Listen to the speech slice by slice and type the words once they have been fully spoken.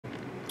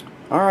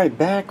Alright,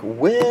 back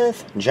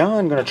with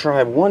John. Gonna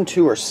try 1,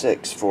 2, or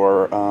 6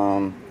 for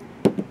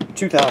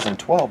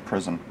 2012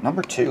 Prizm,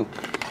 number 2.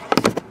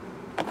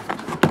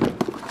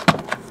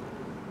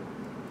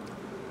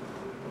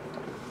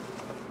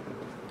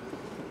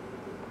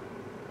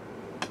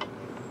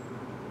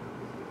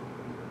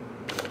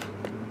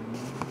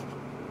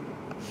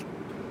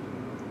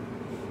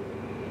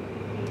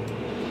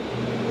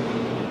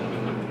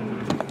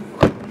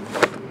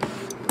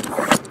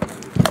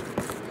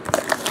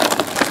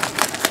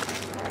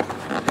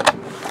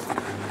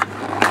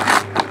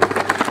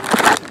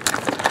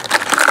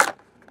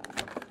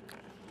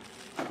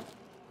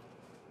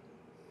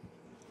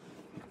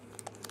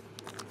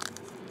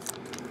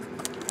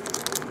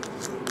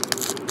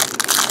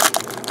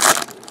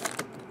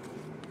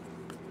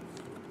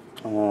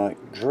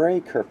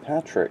 Dre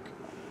Kirkpatrick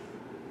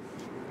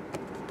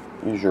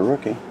is your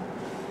rookie.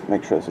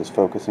 Make sure this is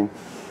focusing.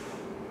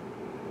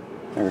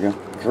 There we go.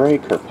 Dre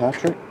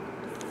Kirkpatrick.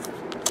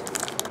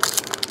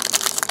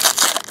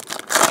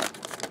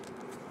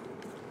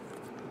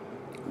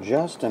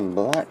 Justin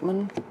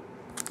Blackman.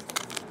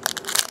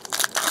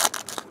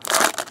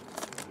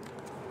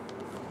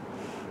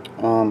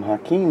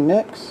 Hakeem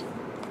Nicks.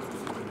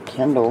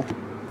 Kendall.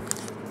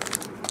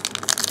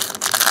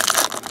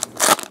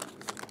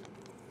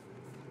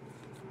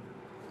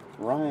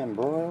 Ryan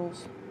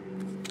Broyles.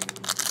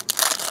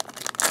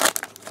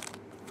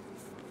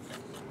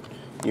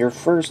 Your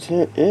first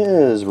hit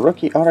is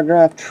rookie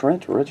autograph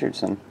Trent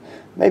Richardson.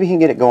 Maybe he can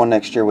get it going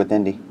next year with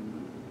Indy.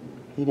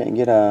 He didn't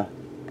get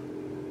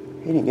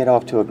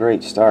off to a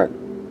great start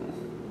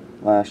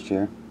last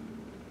year.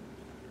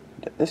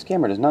 This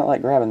camera does not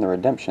like grabbing the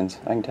redemptions,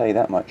 I can tell you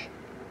that much.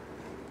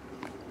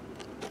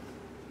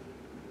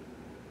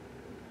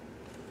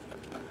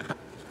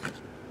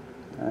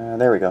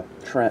 There we go.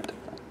 Trent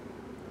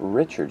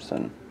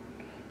Richardson.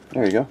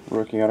 There you go.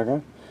 Rookie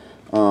autograph.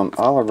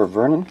 Oliver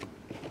Vernon.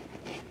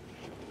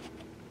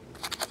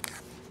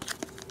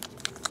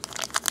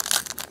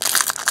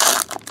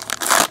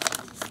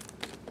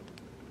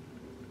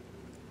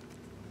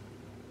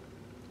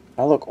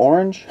 I look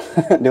orange?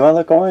 Do I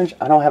look orange?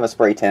 I don't have a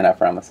spray tan, I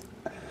promise.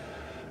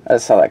 I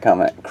just saw that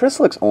comment. Chris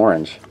looks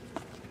orange.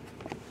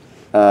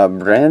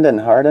 Brandon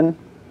Harden.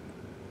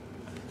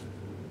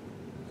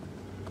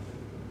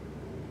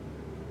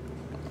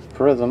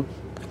 Prizm.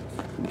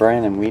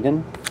 Brandon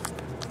Whedon.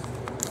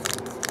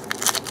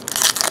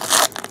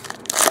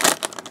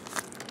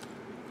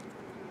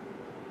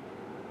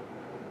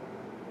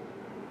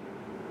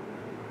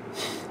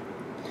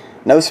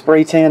 No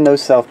spray tan, no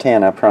self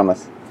tan, I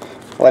promise.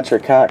 Fletcher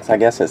Cox, I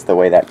guess it's the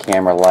way that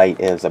camera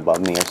light is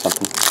above me or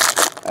something.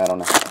 I don't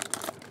know.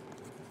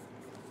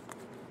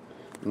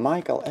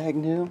 Michael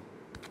Agnew.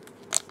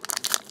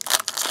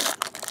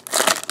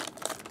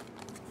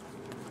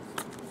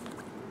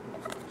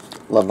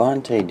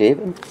 Levante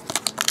David.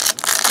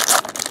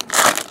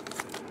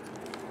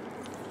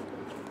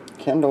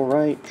 Kendall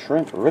Wright,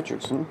 Trent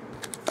Richardson.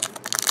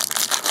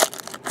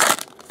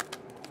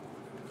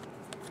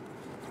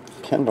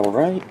 Kendall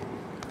Wright.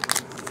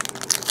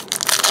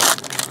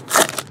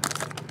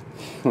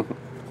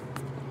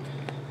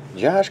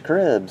 Josh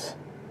Cribbs.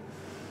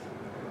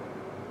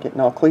 Getting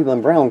all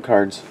Cleveland Brown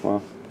cards.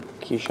 Well,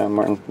 Keyshawn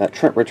Martin. That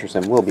Trent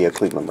Richardson will be a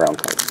Cleveland Brown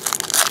card.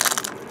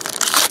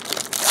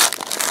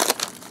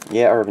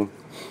 Yeah, Irvin.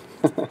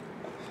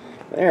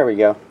 There we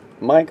go.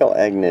 Michael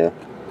Agnew.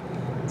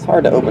 It's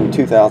hard to open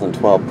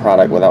 2012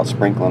 product without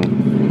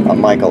sprinkling a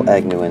Michael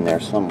Agnew in there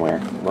somewhere.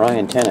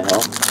 Ryan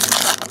Tannehill.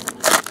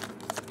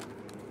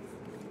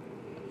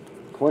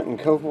 Quentin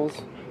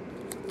Coples.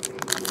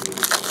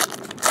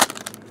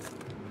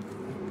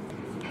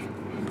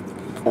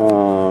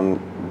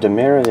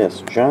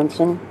 Demarius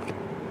Johnson.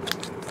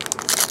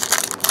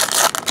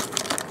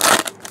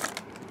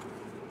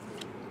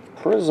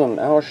 Prizm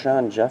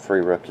Alshon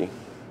Jeffrey rookie.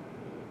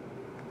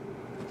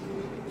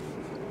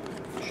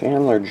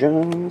 Chandler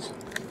Jones.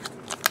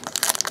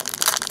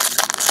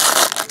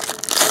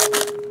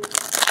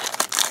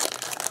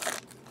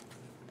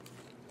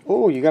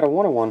 Oh, you got a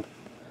 1-of-1.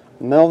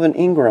 Melvin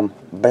Ingram,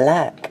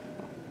 black.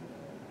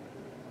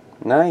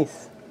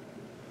 Nice.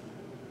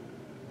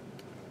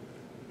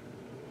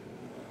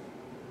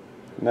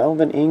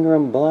 Melvin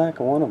Ingram, black,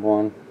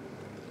 1-of-1.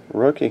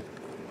 Rookie.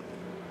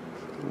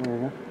 There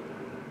you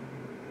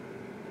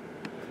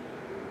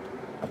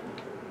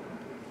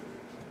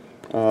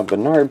go.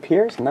 Bernard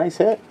Pierce, nice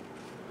hit.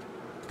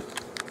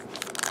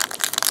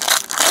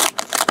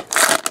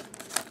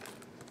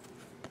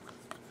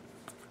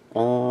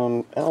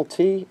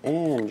 LT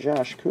and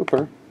Josh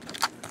Cooper.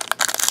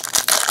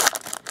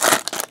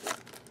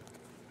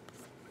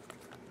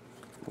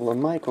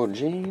 LaMichael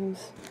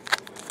James.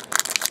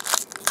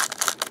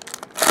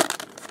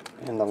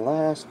 And the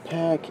last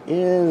pack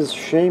is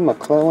Shea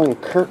McClellan,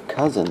 Kirk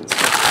Cousins.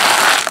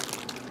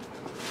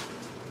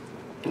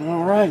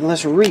 Alright,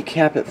 let's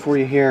recap it for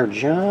you here,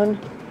 John.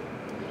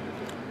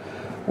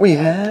 We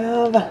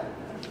have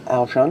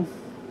Alshon.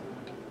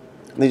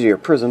 These are your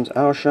Prizms.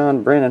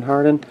 Alshon, Brandon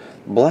Harden.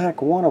 Black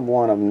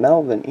 1-of-1 of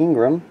Melvin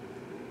Ingram.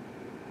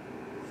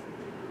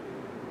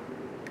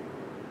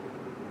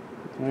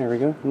 There we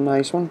go.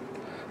 Nice one.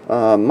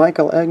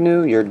 Michael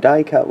Agnew, your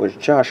die cut was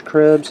Josh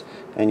Cribbs,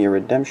 and your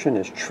redemption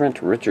is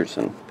Trent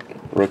Richardson.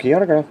 Rookie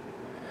autograph.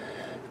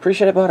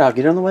 Appreciate it, bud. I'll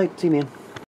get it on the way. See you, man.